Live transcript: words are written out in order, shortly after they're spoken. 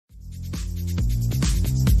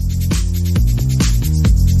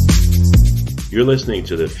You're listening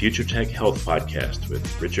to the Future Tech Health Podcast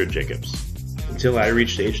with Richard Jacobs. Until I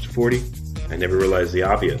reached age 40, I never realized the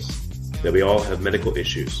obvious, that we all have medical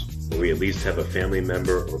issues, or we at least have a family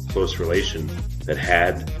member or close relation that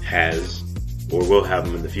had, has, or will have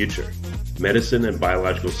them in the future. Medicine and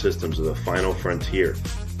biological systems are the final frontier.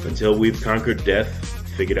 Until we've conquered death,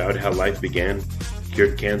 figured out how life began,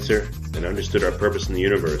 cured cancer, and understood our purpose in the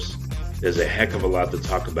universe, there's a heck of a lot to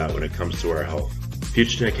talk about when it comes to our health.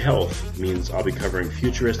 Future Tech Health means I'll be covering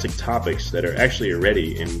futuristic topics that are actually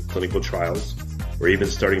already in clinical trials, or even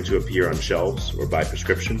starting to appear on shelves or by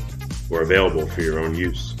prescription, or available for your own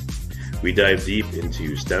use. We dive deep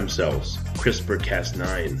into stem cells,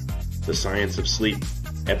 CRISPR-Cas9, the science of sleep,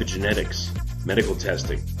 epigenetics, medical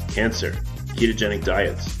testing, cancer, ketogenic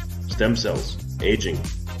diets, stem cells, aging,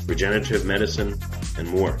 regenerative medicine, and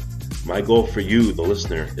more. My goal for you, the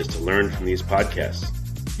listener, is to learn from these podcasts.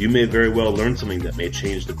 You may very well learn something that may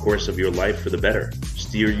change the course of your life for the better,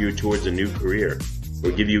 steer you towards a new career,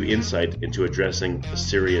 or give you insight into addressing a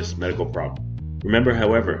serious medical problem. Remember,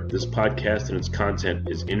 however, this podcast and its content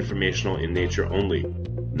is informational in nature only.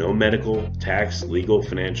 No medical, tax, legal,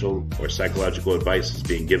 financial, or psychological advice is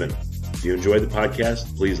being given. If you enjoyed the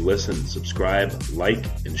podcast, please listen, subscribe, like,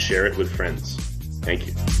 and share it with friends. Thank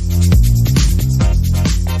you.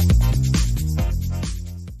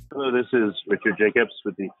 Hello, this is Richard Jacobs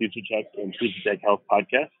with the Future Tech and Future Tech Health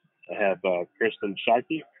Podcast. I have Kirsten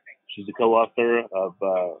Shockey. She's the co-author of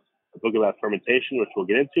a book about fermentation, which we'll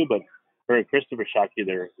get into, but her and Christopher Shockey,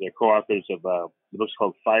 they're co-authors of the book's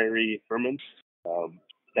called Fiery Ferments,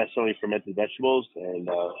 best-selling fermented vegetables, and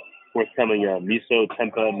forthcoming miso,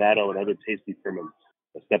 tempeh, natto, and other tasty ferments,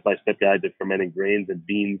 a step-by-step guide to fermenting grains and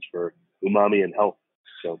beans for umami and health.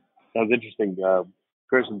 So, sounds interesting.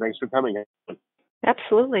 Kirsten, thanks for coming.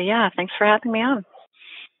 Absolutely, yeah. Thanks for having me on.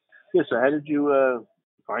 Yeah, so how did you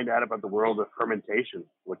find out about the world of fermentation?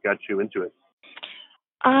 What got you into it?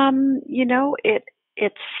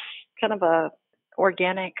 It's kind of a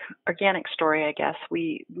organic story, I guess.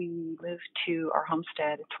 We moved to our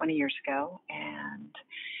homestead 20 years ago,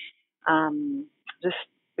 and just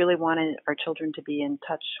really wanted our children to be in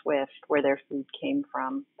touch with where their food came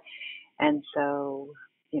from. And so,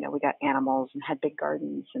 we got animals and had big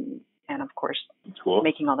gardens and of course, cool.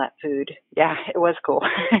 Making all that food. Yeah, it was cool.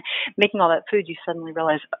 Making all that food, you suddenly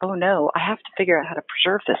realize, oh no, I have to figure out how to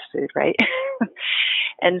preserve this food, right?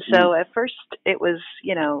 And so at first it was,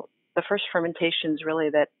 the first fermentations really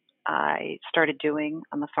that I started doing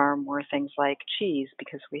on the farm were things like cheese,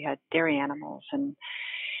 because we had dairy animals and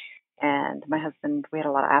my husband, we had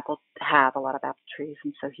a lot of apple trees.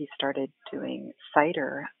 And so he started doing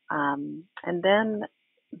cider.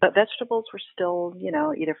 But vegetables were still,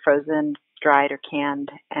 either frozen, dried, or canned.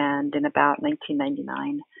 And in about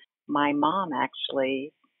 1999, my mom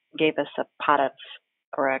actually gave us a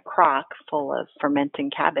crock full of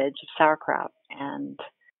fermenting cabbage, of sauerkraut. And,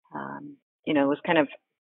 it was kind of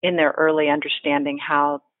in their early understanding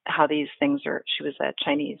how these things are. She was a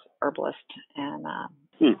Chinese herbalist and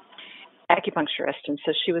acupuncturist. And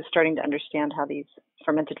so she was starting to understand how these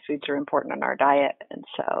fermented foods are important in our diet. And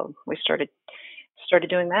so we started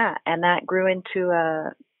doing that. And that grew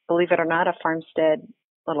into believe it or not, a farmstead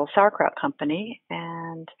little sauerkraut company.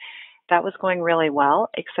 And that was going really well,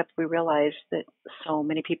 except we realized that so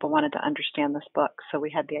many people wanted to understand this book. So we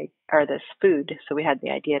had this food. So we had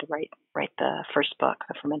the idea to write the first book,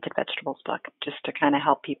 the Fermented Vegetables book, just to kind of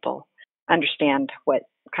help people understand what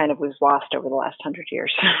kind of was lost over the last 100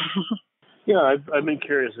 years. Yeah, I've been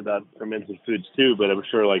curious about fermented foods too, but I'm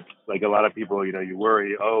sure like a lot of people, you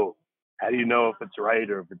worry, how do you know if it's right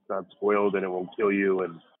or if it's not spoiled and it won't kill you?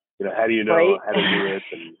 And, how do you know how to do it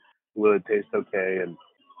and will it taste okay? And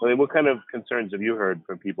what kind of concerns have you heard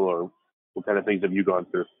from people, or what kind of things have you gone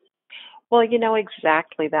through? Well,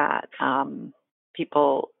 exactly that.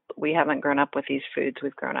 We haven't grown up with these foods.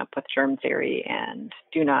 We've grown up with germ theory and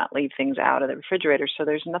do not leave things out of the refrigerator. So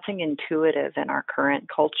there's nothing intuitive in our current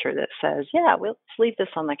culture that says, yeah, we'll leave this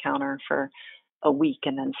on the counter for a week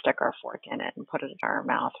and then stick our fork in it and put it in our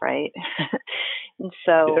mouth, right? And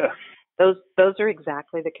so those are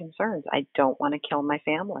exactly the concerns. I don't want to kill my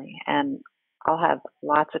family. And I'll have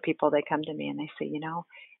lots of people, they come to me and they say,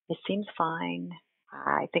 it seems fine.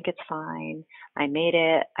 I think it's fine. I made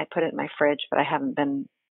it. I put it in my fridge, but I haven't been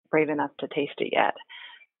brave enough to taste it yet.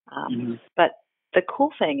 But the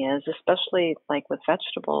cool thing is, especially like with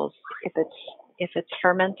vegetables, if it's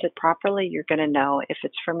fermented properly, you're going to know. If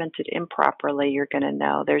it's fermented improperly, you're going to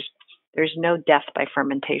know. There's no death by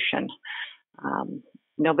fermentation.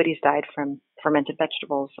 Nobody's died from fermented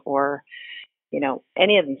vegetables or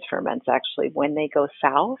any of these ferments actually, when they go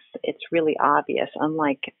south, it's really obvious,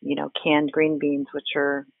 unlike, canned green beans, which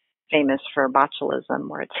are famous for botulism,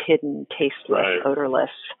 where it's hidden, tasteless, Right. odorless.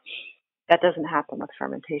 That doesn't happen with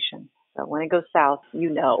fermentation. So when it goes south,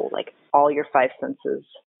 like all your five senses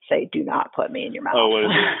say, do not put me in your mouth.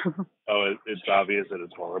 It's obvious that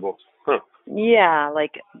it's horrible. Huh. Yeah,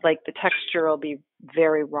 like the texture will be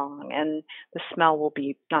very wrong, and the smell will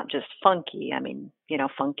be not just funky. I mean,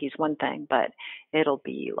 funky's one thing, but it'll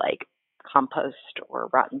be like compost or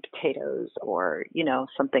rotten potatoes or,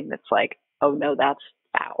 something that's like, oh no, that's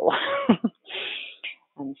foul.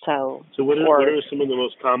 And so what are some of the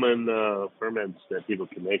most common ferments that people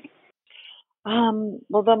can make?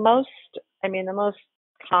 Well, the most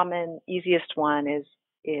common, easiest one is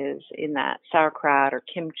in that sauerkraut or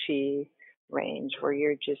kimchi range, where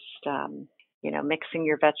you're just, mixing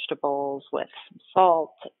your vegetables with some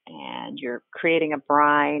salt, and you're creating a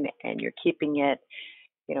brine, and you're keeping it,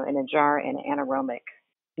 in a jar in an anaerobic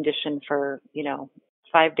condition for,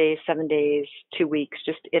 5 days, 7 days, 2 weeks.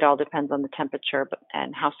 Just, it all depends on the temperature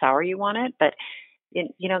and how sour you want it. But,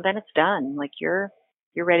 then it's done. Like you're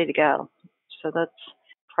ready to go. So that's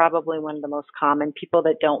probably one of the most common. People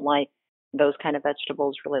that don't like those kind of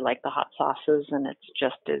vegetables really like the hot sauces, and it's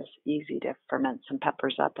just as easy to ferment some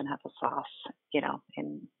peppers up and have a sauce,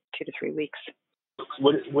 in 2 to 3 weeks.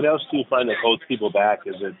 What else do you find that holds people back?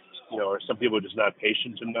 Is it, are some people just not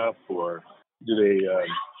patient enough, or do they,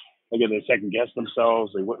 they second guess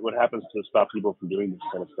themselves? Like what happens to stop people from doing this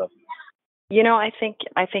kind of stuff?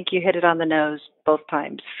 I think you hit it on the nose both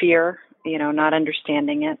times. Fear, not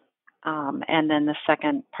understanding it. And then the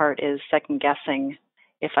second part is second guessing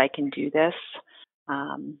if I can do this.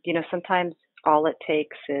 Sometimes all it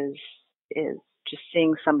takes is just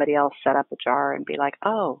seeing somebody else set up a jar and be like,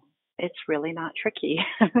 oh, it's really not tricky.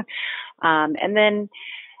 And then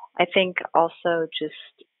I think also just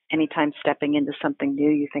anytime stepping into something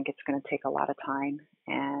new, you think it's going to take a lot of time.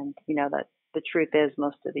 And, that the truth is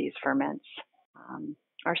most of these ferments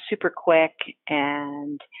are super quick,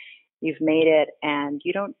 and you've made it, and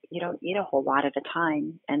you don't eat a whole lot at a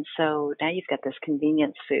time. And so now you've got this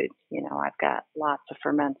convenience food. I've got lots of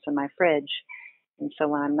ferments in my fridge. And so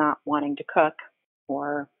when I'm not wanting to cook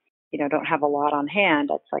or, don't have a lot on hand,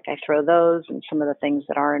 it's like I throw those and some of the things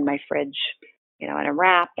that are in my fridge, in a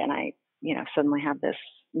wrap, and I, suddenly have this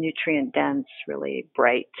nutrient dense, really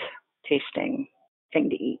bright tasting thing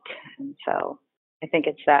to eat. And so I think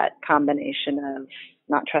it's that combination of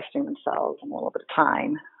not trusting themselves and a little bit of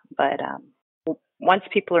time. But once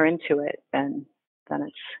people are into it, then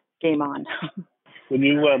it's game on. When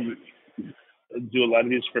you do a lot of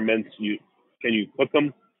these ferments, can you cook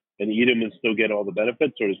them and eat them and still get all the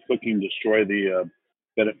benefits, or does cooking destroy the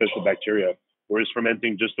beneficial bacteria? Or is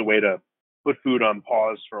fermenting just a way to put food on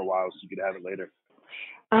pause for a while so you could have it later?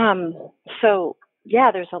 So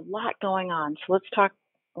yeah, there's a lot going on. So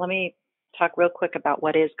let me talk real quick about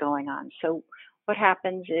what is going on. So what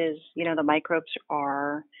happens is, the microbes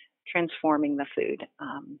are transforming the food.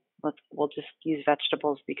 We'll just use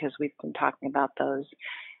vegetables because we've been talking about those.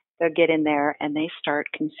 They'll get in there and they start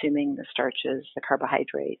consuming the starches, the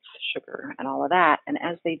carbohydrates, sugar, and all of that. And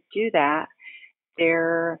as they do that,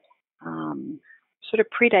 they're sort of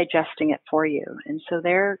pre-digesting it for you. And so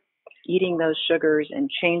they're eating those sugars and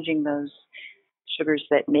changing those sugars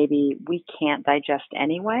that maybe we can't digest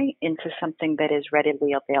anyway into something that is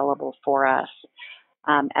readily available for us.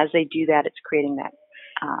 As they do that, it's creating that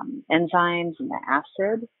enzymes and the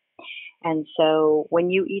acid. And so when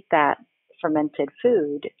you eat that fermented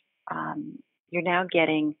food, you're now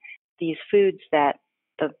getting these foods that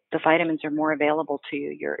the vitamins are more available to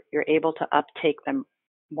you. You're able to uptake them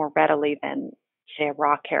more readily than, say, a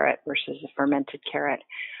raw carrot versus a fermented carrot.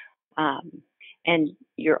 And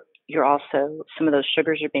you're also, some of those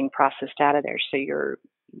sugars are being processed out of there. So you're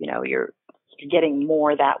getting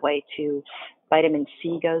more that way too. Vitamin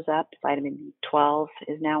C goes up. Vitamin B12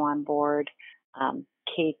 is now on board.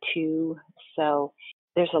 K2. So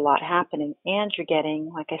there's a lot happening, and you're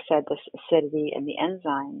getting, like I said, this acidity and the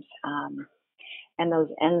enzymes. And those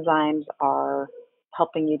enzymes are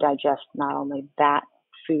helping you digest not only that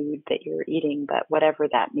food that you're eating, but whatever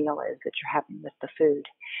that meal is that you're having with the food.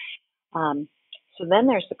 So then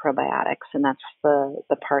there's the probiotics, and that's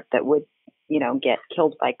the part that would, get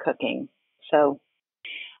killed by cooking. So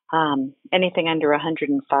anything under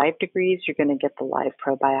 105 degrees, you're going to get the live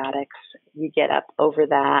probiotics. You get up over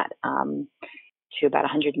that to about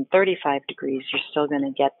 135 degrees, you're still going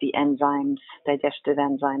to get the enzymes, digestive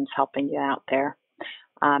enzymes helping you out there.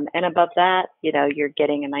 And above that, you're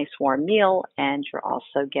getting a nice warm meal, and you're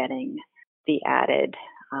also getting the added,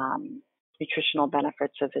 nutritional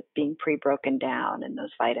benefits of it being pre-broken down and those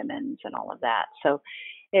vitamins and all of that. So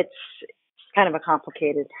it's kind of a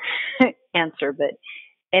complicated answer, but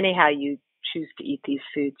anyhow you choose to eat these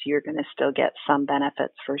foods, you're going to still get some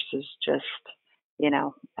benefits versus just,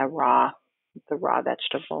 the raw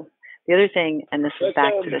vegetable. The other thing, and this is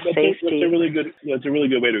back to the safety. That's a really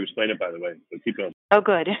good way to explain it, by the way. So keep going. Oh,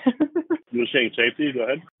 good. You were saying safety? Go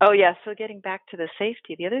ahead. Oh, yeah. So getting back to the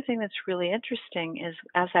safety, the other thing that's really interesting is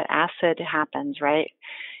as that acid happens, right?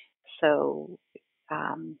 So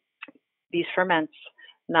these ferments,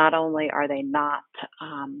 not only are they not,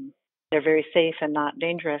 they're very safe and not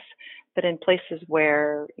dangerous, but in places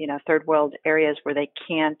where, third world areas where they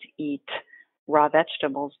can't eat raw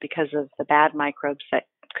vegetables because of the bad microbes that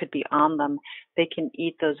could be on them, they can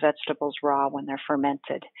eat those vegetables raw when they're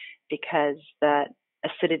fermented, because the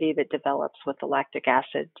acidity that develops with the lactic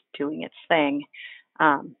acid doing its thing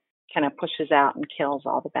kind of pushes out and kills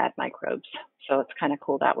all the bad microbes. So it's kind of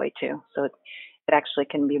cool that way too. So it actually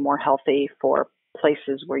can be more healthy for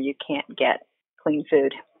places where you can't get clean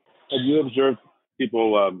food. Have you observed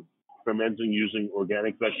people fermenting using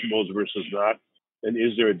organic vegetables versus not? And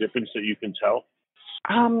is there a difference that you can tell?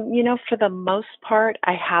 For the most part,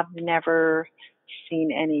 I have never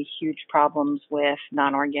seen any huge problems with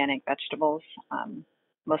non-organic vegetables.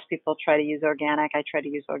 Most people try to use organic. I try to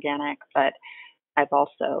use organic, but I've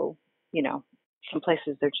also, some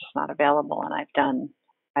places they're just not available, and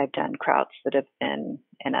I've done krauts that have been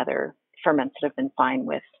and other ferments that have been fine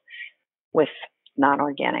with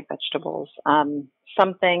non-organic vegetables.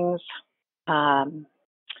 Some things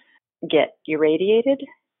get irradiated,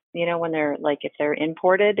 when they're if they're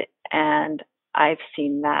imported, and I've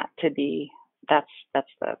seen that to be that's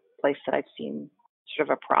the place that I've seen sort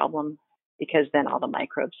of a problem, because then all the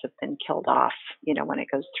microbes have been killed off, when it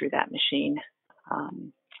goes through that machine.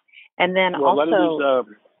 And then a lot of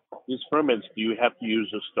these ferments, do you have to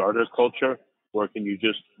use a starter culture, or can you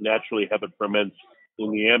just naturally have it ferment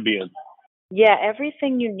in the ambient? Yeah,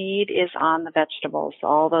 everything you need is on the vegetables.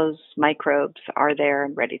 All those microbes are there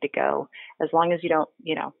and ready to go. As long as you don't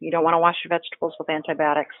want to wash your vegetables with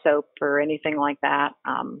antibiotic soap or anything like that.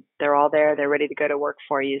 They're all there. They're ready to go to work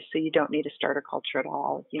for you. So you don't need a starter culture at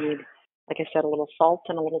all. You need, like I said, a little salt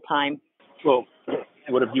and a little thyme. Well,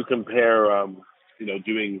 what if you compare,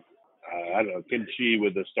 doing, kimchi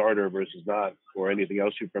with a starter versus not, or anything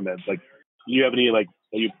else you ferment? Like, do you have any, are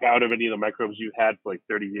you proud of any of the microbes you had for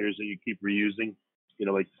 30 years that you keep reusing?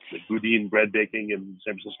 Like boudin bread baking in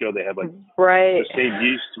San Francisco, they have right. the same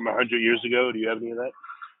yeast from 100 years ago. Do you have any of that?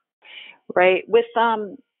 Right. With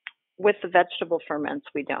the vegetable ferments,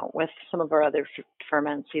 we don't. With some of our other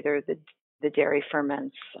ferments, either the dairy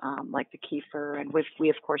ferments, like the kefir, and we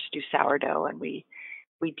of course do sourdough, and we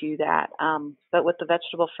do that. But with the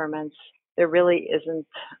vegetable ferments, there really isn't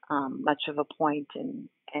much of a point. And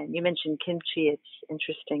you mentioned kimchi. It's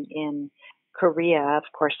interesting. In Korea, of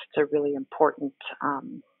course, it's a really important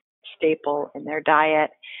staple in their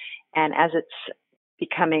diet. And as it's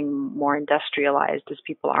becoming more industrialized, as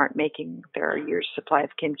people aren't making their year's supply of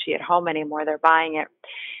kimchi at home anymore, they're buying it.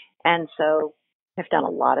 And so I've done a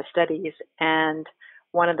lot of studies. And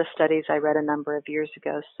one of the studies I read a number of years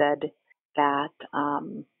ago said that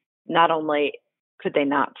not only could they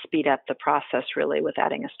not speed up the process really with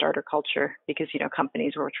adding a starter culture, because,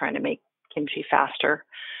 companies were trying to make kimchi faster,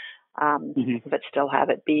 but still have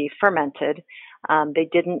it be fermented. They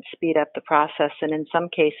didn't speed up the process. And in some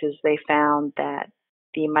cases, they found that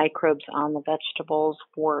the microbes on the vegetables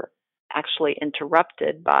were actually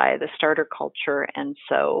interrupted by the starter culture. And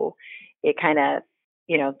so it kind of,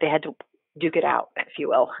 they had to duke it out, if you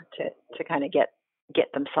will, to kind of get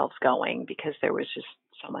themselves going, because there was just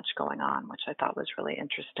so much going on, which I thought was really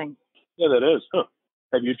interesting. Yeah, that is. Huh.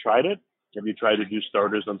 Have you tried it? Have you tried to do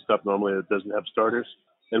starters on stuff normally that doesn't have starters?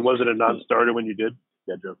 And was it a non-starter when you did?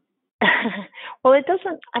 Yeah, Joe. Well, it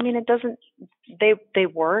doesn't, they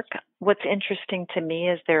work. What's interesting to me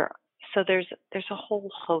is there's a whole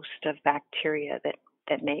host of bacteria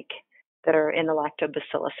that are in the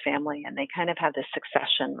lactobacillus family, and they kind of have this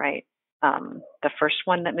succession, right? The first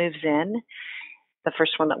one that moves in, the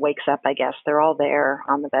first one that wakes up, I guess, they're all there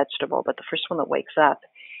on the vegetable, but the first one that wakes up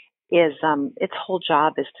is, its whole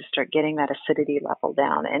job is to start getting that acidity level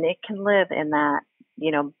down. And it can live in that,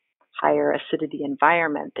 higher acidity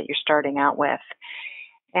environment that you're starting out with.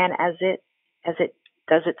 And as it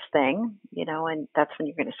does its thing, and that's when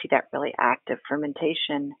you're going to see that really active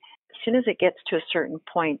fermentation. As soon as it gets to a certain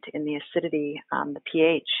point in the acidity, the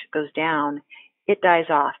pH goes down, it dies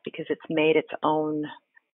off because it's made its own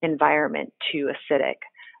environment too acidic.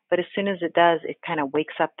 But as soon as it does, it kind of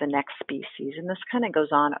wakes up the next species. And this kind of goes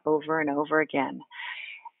on over and over again.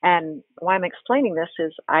 And why I'm explaining this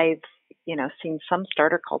is I've, seen some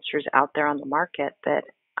starter cultures out there on the market that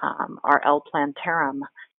are L. plantarum,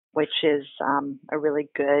 which is a really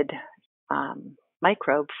good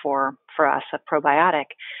microbe for us, a probiotic.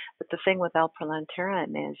 But the thing with L.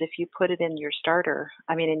 plantarum is if you put it in your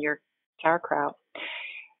in your sauerkraut,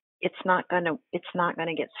 it's not gonna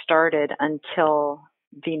get started until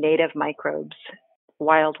the native microbes,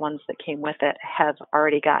 wild ones that came with it, have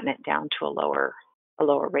already gotten it down to a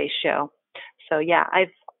lower ratio. So yeah,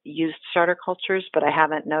 I've used starter cultures, but I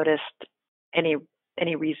haven't noticed any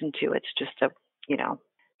any reason to. It's just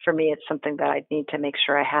for me, it's something that I need to make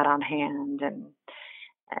sure I had on hand, and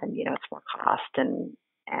it's more cost, and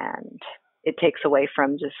it takes away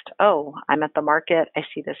from just, oh, I'm at the market, I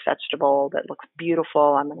see this vegetable that looks beautiful,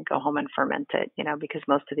 I'm going to go home and ferment it, because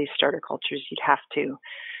most of these starter cultures you'd have to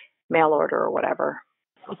mail order or whatever.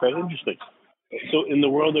 Okay, interesting. So in the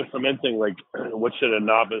world of fermenting, like what should a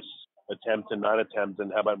novice attempt and not attempt,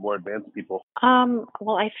 and how about more advanced people?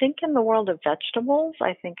 Well, I think in the world of vegetables,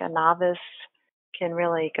 I think a novice can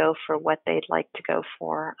really go for what they'd like to go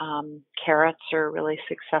for. Carrots are a really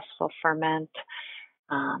successful ferment.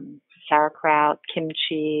 Sauerkraut,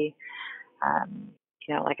 kimchi,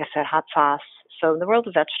 like I said, hot sauce. So in the world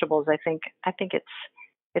of vegetables, I think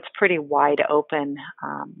it's pretty wide open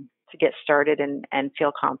to get started and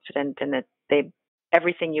feel confident in that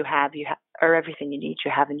everything you have, or everything you need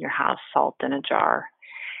you have in your house, salt in a jar.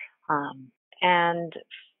 And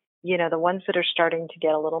the ones that are starting to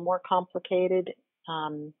get a little more complicated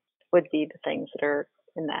would be the things that are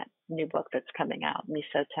in that new book that's coming out,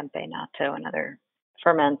 miso, tempeh, natto, and other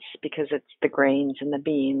ferments, because it's the grains and the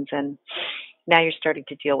beans. And now you're starting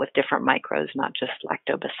to deal with different microbes, not just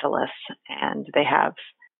lactobacillus. And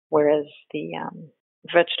whereas the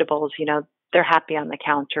vegetables, they're happy on the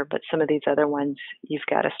counter, but some of these other ones, you've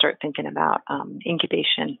got to start thinking about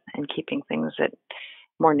incubation and keeping things at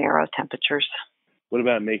more narrow temperatures. What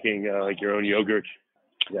about making like your own yogurt?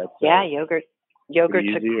 Yeah, yogurt's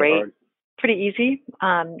pretty easy.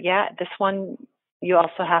 This one, you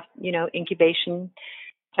also have, incubation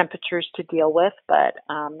temperatures to deal with, but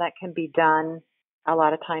that can be done. A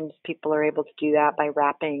lot of times people are able to do that by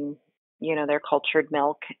wrapping, their cultured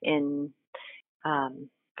milk in,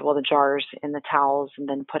 the jars in the towels, and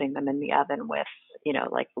then putting them in the oven with,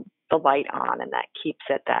 like the light on, and that keeps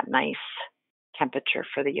it that nice temperature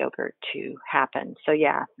for the yogurt to happen. So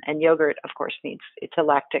yeah, and yogurt, of course, it's a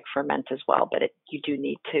lactic ferment as well, but you do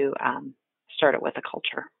need to start it with a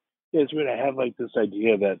culture. Yeah, it's weird. I have like this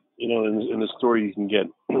idea that, in the store you can get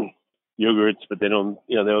yogurts, but they don't,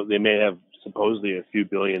 they may have supposedly a few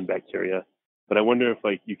billion bacteria. But I wonder if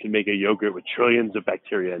like you can make a yogurt with trillions of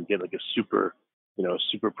bacteria and get like a super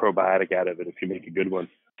probiotic out of it if you make a good one.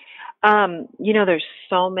 There's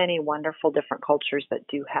so many wonderful different cultures that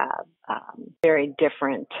do have very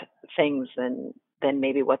different things than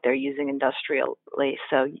maybe what they're using industrially.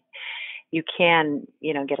 So you can,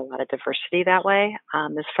 get a lot of diversity that way.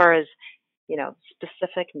 As far as,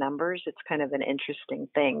 specific numbers, it's kind of an interesting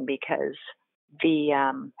thing, because the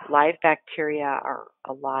live bacteria are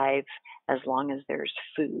alive as long as there's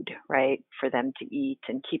food, right, for them to eat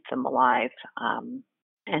and keep them alive.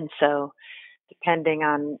 And so depending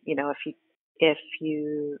on, if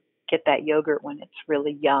you get that yogurt when it's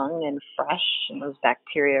really young and fresh and those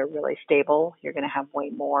bacteria are really stable, you're going to have way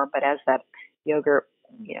more. But as that yogurt,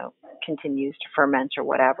 continues to ferment or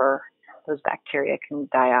whatever, those bacteria can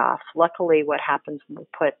die off. Luckily, what happens when we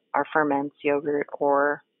put our ferments, yogurt,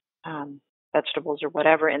 or vegetables or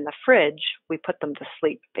whatever in the fridge, we put them to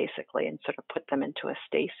sleep basically and sort of put them into a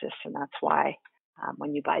stasis. And that's why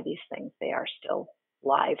when you buy these things, they are still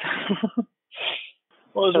live.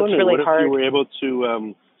 Well, I was wondering, what if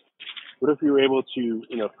you were able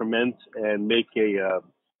to, ferment and make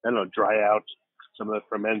dry out some of the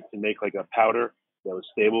ferments and make like a powder that was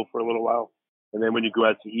stable for a little while. And then when you go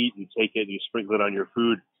out to eat, you take it and you sprinkle it on your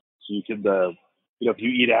food. So you could, if you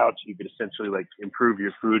eat out, you could essentially like improve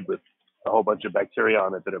your food with a whole bunch of bacteria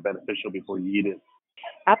on it that are beneficial before you eat it.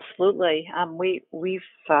 Absolutely. We've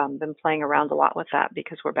been playing around a lot with that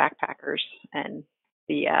because we're backpackers, and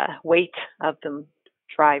the weight of them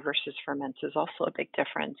dry versus ferment is also a big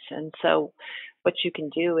difference. And so what you can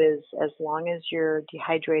do is, as long as you're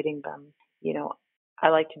dehydrating them, I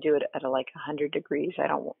like to do it at like 100 degrees.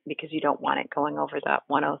 Because you don't want it going over that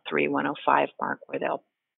 103, 105 mark where they'll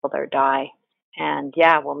die. And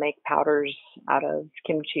yeah, we'll make powders out of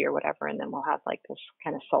kimchi or whatever, and then we'll have like this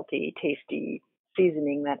kind of salty, tasty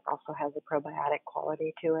seasoning that also has a probiotic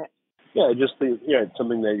quality to it. Yeah, I just think it's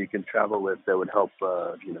something that you can travel with that would help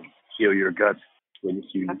heal your gut when if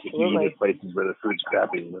you eat at places where the food's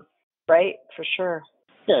crappy. Right, for sure.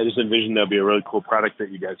 Yeah, I just envision there'll be a really cool product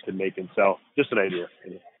that you guys could make and sell. Just an idea.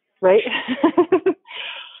 Right?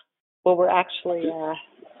 Well, we're actually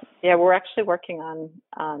working on.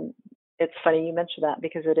 It's funny you mentioned that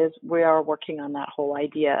because we are working on that whole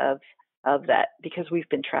idea of that because we've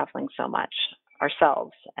been traveling so much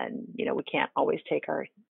ourselves, and we can't always take our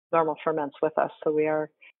normal ferments with us. So we are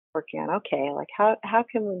working on like how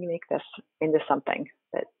can we make this into something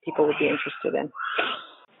that people would be interested in.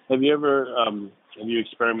 Have you ever have you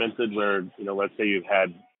experimented where let's say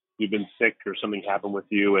you've been sick or something happened with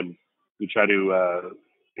you and you try to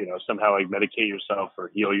somehow like medicate yourself or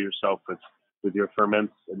heal yourself with your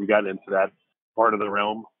ferments? Have you gotten into that part of the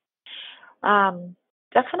realm?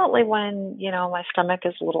 Definitely when my stomach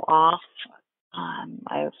is a little off.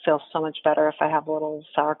 I feel so much better if I have a little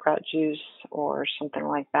sauerkraut juice or something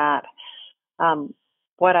like that.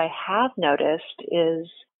 What I have noticed is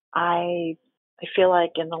I feel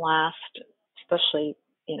like in the last, especially,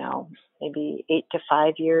 maybe 8 to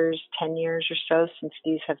 5 years, 10 years or so, since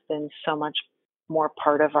these have been so much more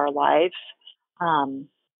part of our lives,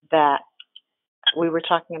 that we were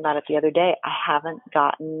talking about it the other day. I haven't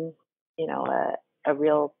gotten, a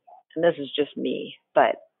real, and this is just me,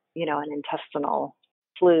 but, an intestinal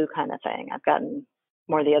flu kind of thing. I've gotten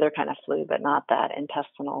more the other kind of flu, but not that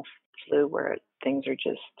intestinal flu where things are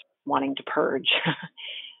just wanting to purge.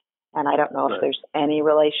 And I don't know if there's any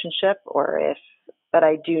relationship but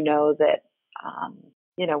I do know that,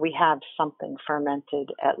 we have something fermented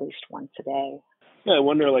at least once a day. Yeah, I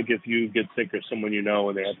wonder, if you get sick or someone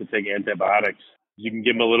and they have to take antibiotics, you can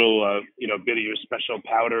give them a little, bit of your special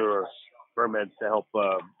powder or ferment to help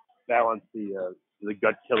balance the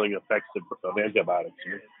gut-killing effects of antibiotics.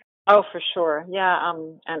 Oh, for sure. Yeah.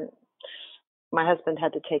 And my husband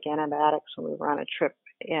had to take antibiotics when we were on a trip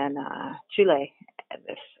in Chile,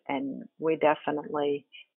 and we definitely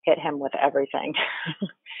hit him with everything.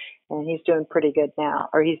 And he's doing pretty good now,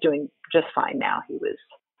 or he's doing just fine now. He was.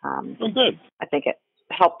 Good. I think it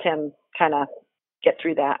helped him kind of get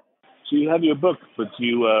through that. So you have your book, but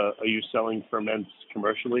are you selling ferments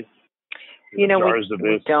commercially? Jars of we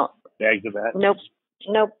this, don't. Bags of that?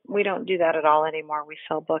 Nope. We don't do that at all anymore. We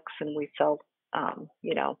sell books and we sell,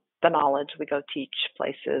 the knowledge. We go teach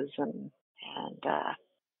places and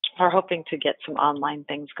are hoping to get some online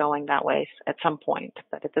things going that way at some point.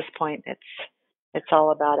 But at this point, it's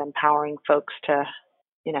all about empowering folks to,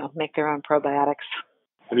 make their own probiotics.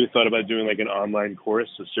 Have you thought about doing like an online course,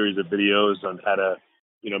 a series of videos on how to,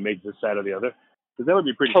 make this, that, or the other? Because that would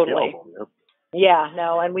be pretty scalable. Yeah,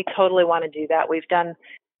 no, and we totally want to do that. We've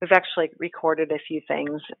actually recorded a few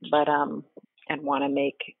things, but and want to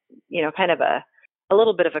make, kind of a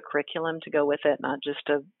little bit of a curriculum to go with it, not just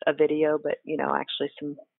a video, but actually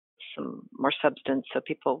some more substance. So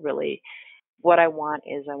people really, what I want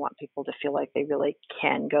people to feel like they really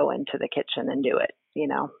can go into the kitchen and do it,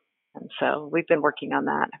 And so we've been working on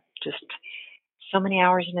that. Just so many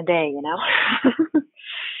hours in a day,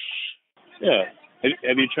 Yeah.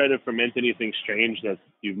 Have you tried to ferment anything strange that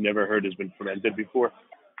you've never heard has been fermented before?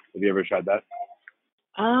 Have you ever tried that?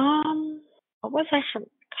 What was I from?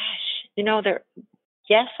 Gosh,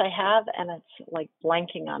 yes, I have, and it's like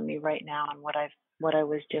blanking on me right now on what I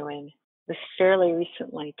was doing. This fairly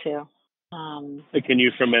recently too. Can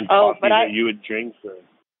you ferment coffee that you would drink? Or?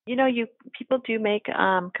 People do make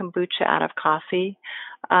kombucha out of coffee.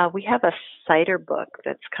 We have a cider book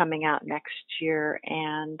that's coming out next year,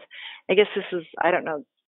 and I guess I don't know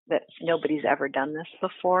that nobody's ever done this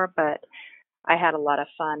before, but I had a lot of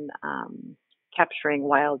fun capturing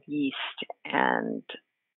wild yeast and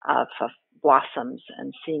of blossoms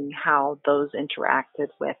and seeing how those interacted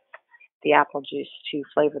with the apple juice to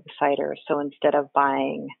flavor the cider. So instead of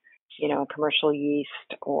buying commercial yeast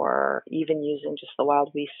or even using just the wild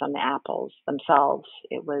yeast on the apples themselves,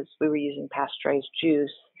 we were using pasteurized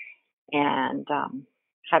juice and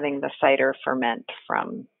having the cider ferment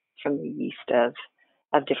from the yeast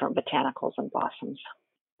of different botanicals and blossoms.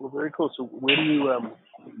 Well, very cool. So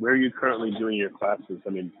where are you currently doing your classes? I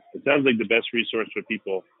mean, it sounds like the best resource for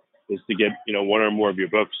people is to get, one or more of your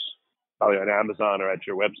books, probably on Amazon or at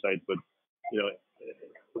your website. But,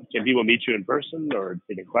 can people meet you in person or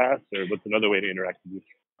take a class, or what's another way to interact with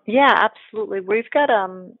you? Yeah, absolutely. We've got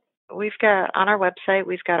on our website,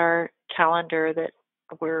 we've got our calendar that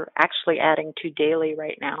we're actually adding to daily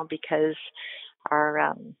right now because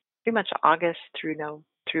our pretty much August through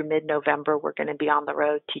mid-November, we're going to be on the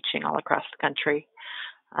road teaching all across the country.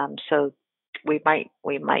 So we might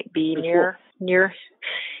be near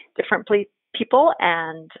different people,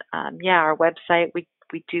 and our website we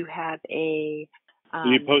do have a. Are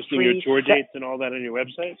you posting your tour dates and all that on your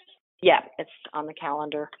website? Yeah, it's on the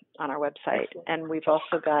calendar on our website. And we've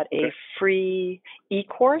also got a free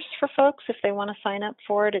e-course for folks if they want to sign up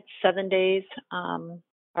for it. It's 7 days,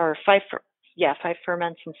 or 5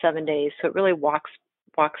 ferments in 7 days. So it really walks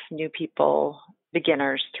new people,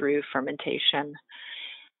 beginners, through fermentation.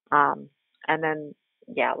 And then,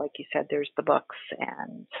 like you said, there's the books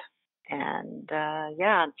and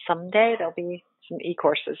someday there'll be some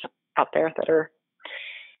e-courses out there that are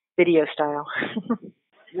video style.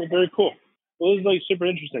 Well, very cool. Well, it was super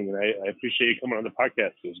interesting, and I appreciate you coming on the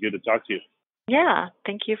podcast. It was good to talk to you. Yeah,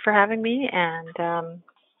 thank you for having me. And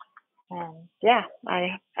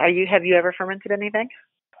have you ever fermented anything?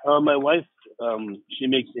 My wife, she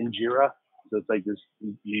makes injera, so it's like this.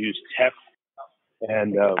 You use teff,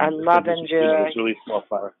 and I love injera. It's really small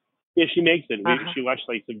flour. Yeah, she makes it. She watched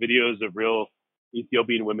like some videos of real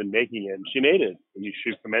Ethiopian women making it, and she made it. And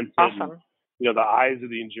she fermented. Awesome. And, the eyes of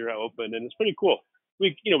the injera open, and it's pretty cool.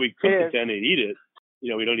 We cook it then and eat it.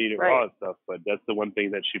 We don't eat it raw and stuff, but that's the one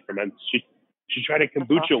thing that she ferments. She tried a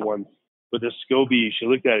kombucha once with a SCOBY. She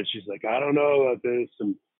looked at it. She's like, I don't know about this.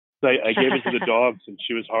 And so I gave it to the dogs, and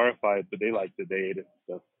she was horrified, but they liked it. They ate it.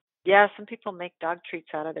 So. Yeah, some people make dog treats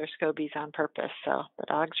out of their SCOBYs on purpose, so the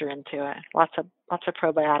dogs are into it. Lots of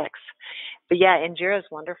probiotics. But yeah, injera is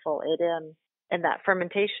wonderful. It in that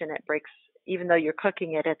fermentation, it breaks. Even though you're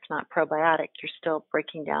cooking it, it's not probiotic. You're still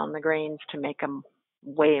breaking down the grains to make them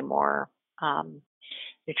way more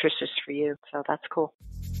nutritious for you. So that's cool.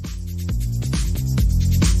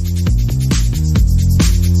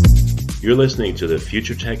 You're listening to the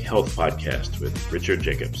Future Tech Health Podcast with Richard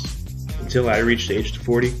Jacobs. Until I reached age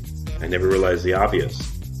 40, I never realized the obvious,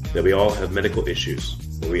 that we all have medical issues,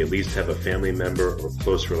 or we at least have a family member or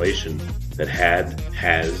close relation that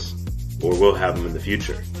has, or will have them in the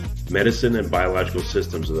future. Medicine and biological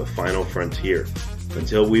systems are the final frontier.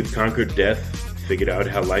 Until we've conquered death, figured out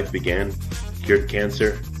how life began, cured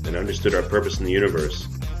cancer, and understood our purpose in the universe,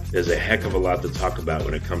 there's a heck of a lot to talk about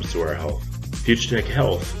when it comes to our health. Future Tech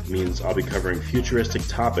Health means I'll be covering futuristic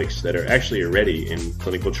topics that are actually already in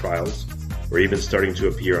clinical trials, or even starting to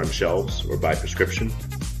appear on shelves or by prescription,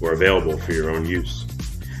 or available for your own use.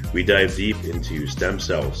 We dive deep into stem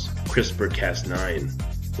cells,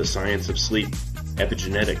 CRISPR-Cas9, the science of sleep,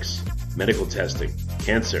 epigenetics, medical testing,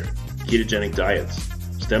 cancer, ketogenic diets,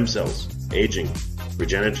 stem cells, aging,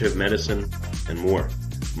 regenerative medicine, and more.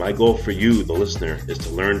 My goal for you, the listener, is to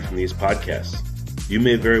learn from these podcasts. You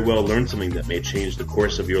may very well learn something that may change the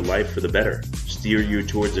course of your life for the better, steer you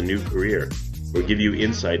towards a new career, or give you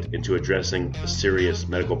insight into addressing a serious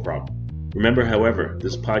medical problem. Remember, however,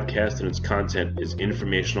 this podcast and its content is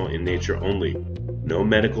informational in nature only. No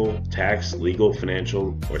medical, tax, legal,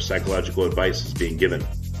 financial, or psychological advice is being given.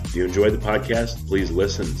 If you enjoyed the podcast, please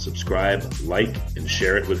listen, subscribe, like, and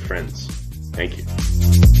share it with friends. Thank you.